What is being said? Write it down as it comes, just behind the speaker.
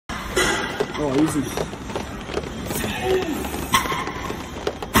Oh, easy.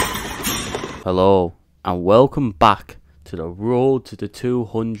 Hello and welcome back to the road to the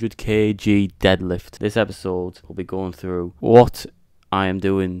 200 kg deadlift. This episode will be going through what I am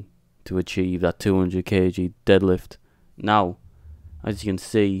doing to achieve that 200 kg deadlift. Now, as you can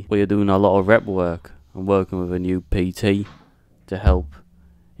see, we are doing a lot of rep work. I'm working with a new PT to help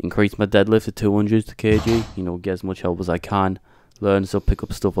increase my deadlift to 200 kg, you know, get as much help as I can, learn stuff, pick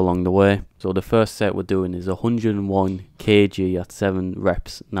up stuff along the way. So the first set we're doing is 101 kg at 7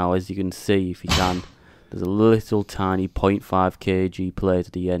 reps. Now, as you can see, if you can, there's a little tiny 0.5 kg plate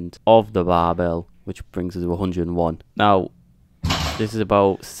at the end of the barbell, which brings us to 101. Now, this is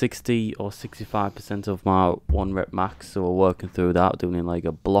about 60 or 65% of my 1 rep max, so we're working through that, doing it like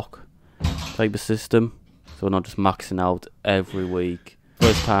a block type of system, so we're not just maxing out every week.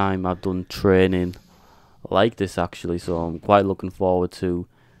 First time I've done training like this actually, so I'm quite looking forward to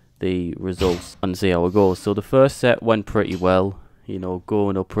the results and see how it goes. So the first set went pretty well, you know,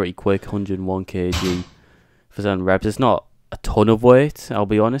 going up pretty quick, 101 kg for 7 reps. It's not a ton of weight, I'll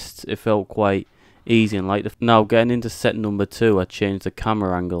be honest. It felt quite easy and light. Now getting into set number 2, I changed the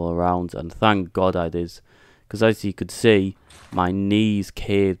camera angle around, and thank God I did, because as you could see, my knees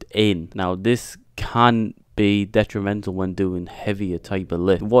caved in. Now this can be detrimental when doing heavier type of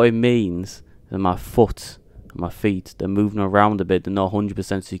lift. What it means is my foot and my feet, they're moving around a bit, they're not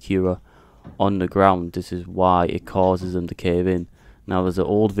 100% secure on the ground. This is why it causes them to cave in. Now there's an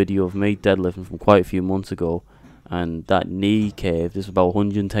old video of me deadlifting from quite a few months ago, and that knee cave, this is about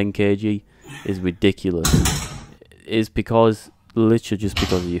 110 kg, is ridiculous. It's because, literally just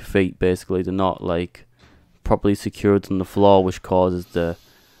because of your feet basically, they're not like properly secured on the floor, which causes the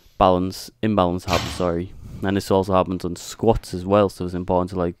imbalance happen, sorry. And this also happens on squats as well, so it's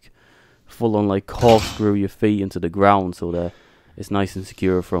important to like full on like corkscrew your feet into the ground so that it's nice and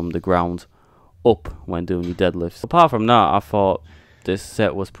secure from the ground up when doing your deadlifts. Apart from that, I thought this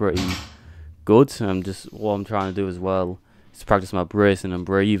set was pretty good, and just what I'm trying to do as well is to practice my bracing and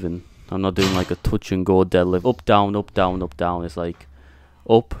breathing. I'm not doing like a touch and go deadlift, up, down, up, down, up, down. It's like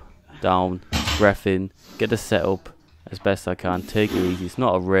up, down, breath in, get the set up as best I can, take it easy. It's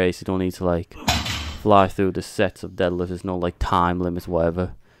not a race, you don't need to like fly through the sets of deadlifts. There's no like time limits,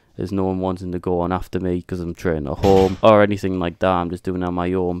 whatever. There's no one wanting to go on after me because I'm training at home or anything like that. I'm just doing it at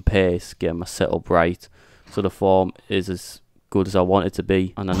my own pace, getting my setup right, so the form is as good as I want it to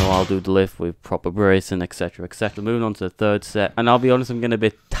be, and I know I'll do the lift with proper bracing, etc, etc. Moving on to the third set, and I'll be honest, I'm getting a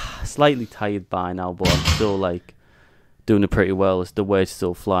bit slightly tired by now, but I'm still like doing it pretty well. It's the weight's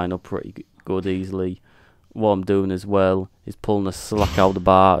still flying up pretty good easily. What I'm doing as well is pulling the slack out of the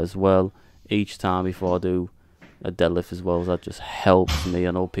bar as well each time before I do a deadlift as well. That just helps me.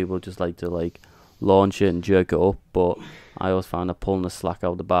 I know people just like to like launch it and jerk it up, but I always find that pulling the slack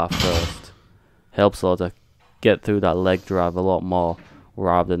out of the bar first helps a lot to get through that leg drive a lot more,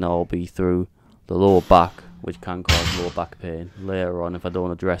 rather than all be through the lower back, which can cause lower back pain later on if I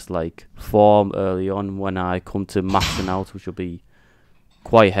don't address like form early on when I come to maxing out, which will be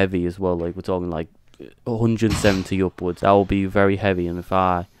quite heavy as well. Like we're talking like 170 upwards. That will be very heavy, and if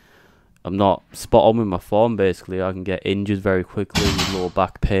I'm not spot on with my form, basically I can get injured very quickly with lower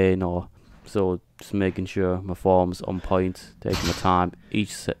back pain, or so just making sure my form's on point, taking my time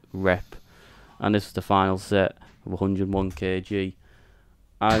each set rep. And this is the final set of 101 kg,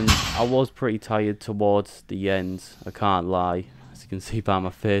 and I was pretty tired towards the end, I can't lie, as you can see by my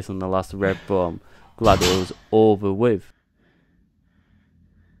face on the last rep, but I'm glad it was over with.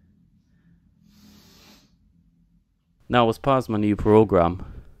 Now, as part of my new program,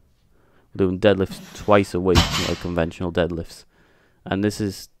 we're doing deadlifts twice a week, like conventional deadlifts, and this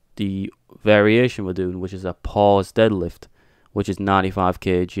is the variation we're doing, which is a pause deadlift, which is 95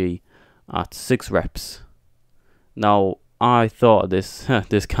 kg at 6 reps. Now, I thought this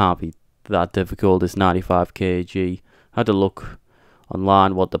can't be that difficult, this 95 kg. I had to look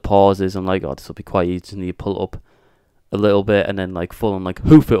online what the pause is. I'm like, oh, this will be quite easy. Just need to pull it up a little bit and then like full on like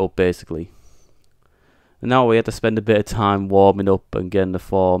hoof it up basically. And now we had to spend a bit of time warming up and getting the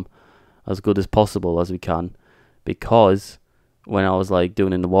form as good as possible as we can, because when I was like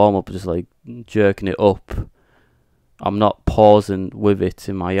doing in the warm up, just like jerking it up, I'm not pausing with it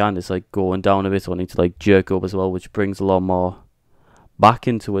in my hand. It's like going down a bit, so I need to like jerk up as well, which brings a lot more back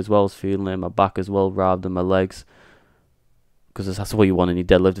into as well as feeling it in my back as well, rather than my legs, because that's what you want in your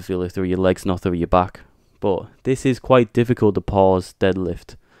deadlift, to feel it through your legs, not through your back. But this is quite difficult to pause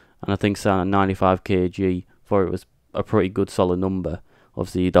deadlift, and I think starting at 95 kg for it was a pretty good solid number.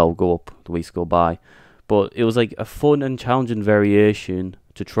 Obviously that'll go up the weeks go by, but it was like a fun and challenging variation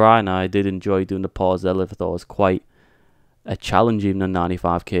to try, and I did enjoy doing the pause deadlift. I thought it was quite a challenge even at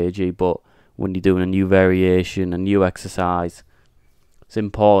 95 kg, but when you're doing a new variation, a new exercise. It's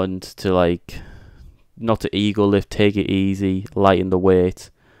important to like not to ego lift, take it easy, lighten the weight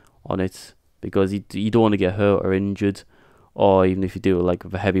on it, because you don't want to get hurt or injured, or even if you do it like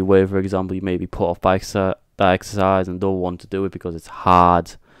with a heavy weight, for example, you may be put off by that exercise and don't want to do it because it's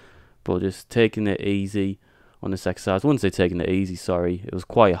hard. But just taking it easy on this exercise. I wouldn't say taking it easy, sorry. It was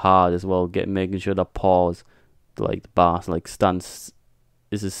quite hard as well, making sure that pause, like the bar, like stands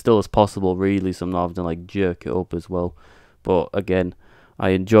is as still as possible really, so I'm not having to like jerk it up as well. But again, I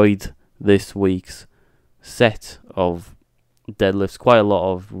enjoyed this week's set of deadlifts, quite a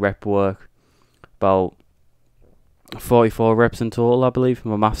lot of rep work, about 44 reps in total, I believe, if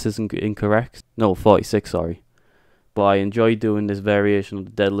my maths isn't incorrect. No, 46, sorry. But I enjoyed doing this variation of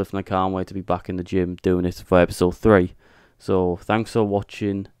the deadlift, and I can't wait to be back in the gym doing it for episode 3. So thanks for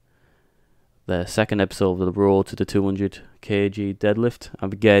watching the second episode of the road to the 200 kg deadlift.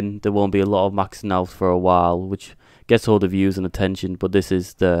 And again, there won't be a lot of maxing out for a while, which gets all the views and attention, but this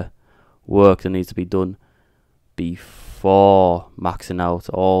is the work that needs to be done before maxing out,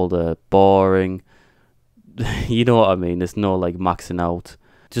 all the boring you know what I mean, there's no like maxing out,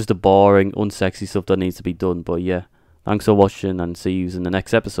 just the boring unsexy stuff that needs to be done. But yeah, thanks for watching and see you in the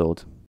next episode.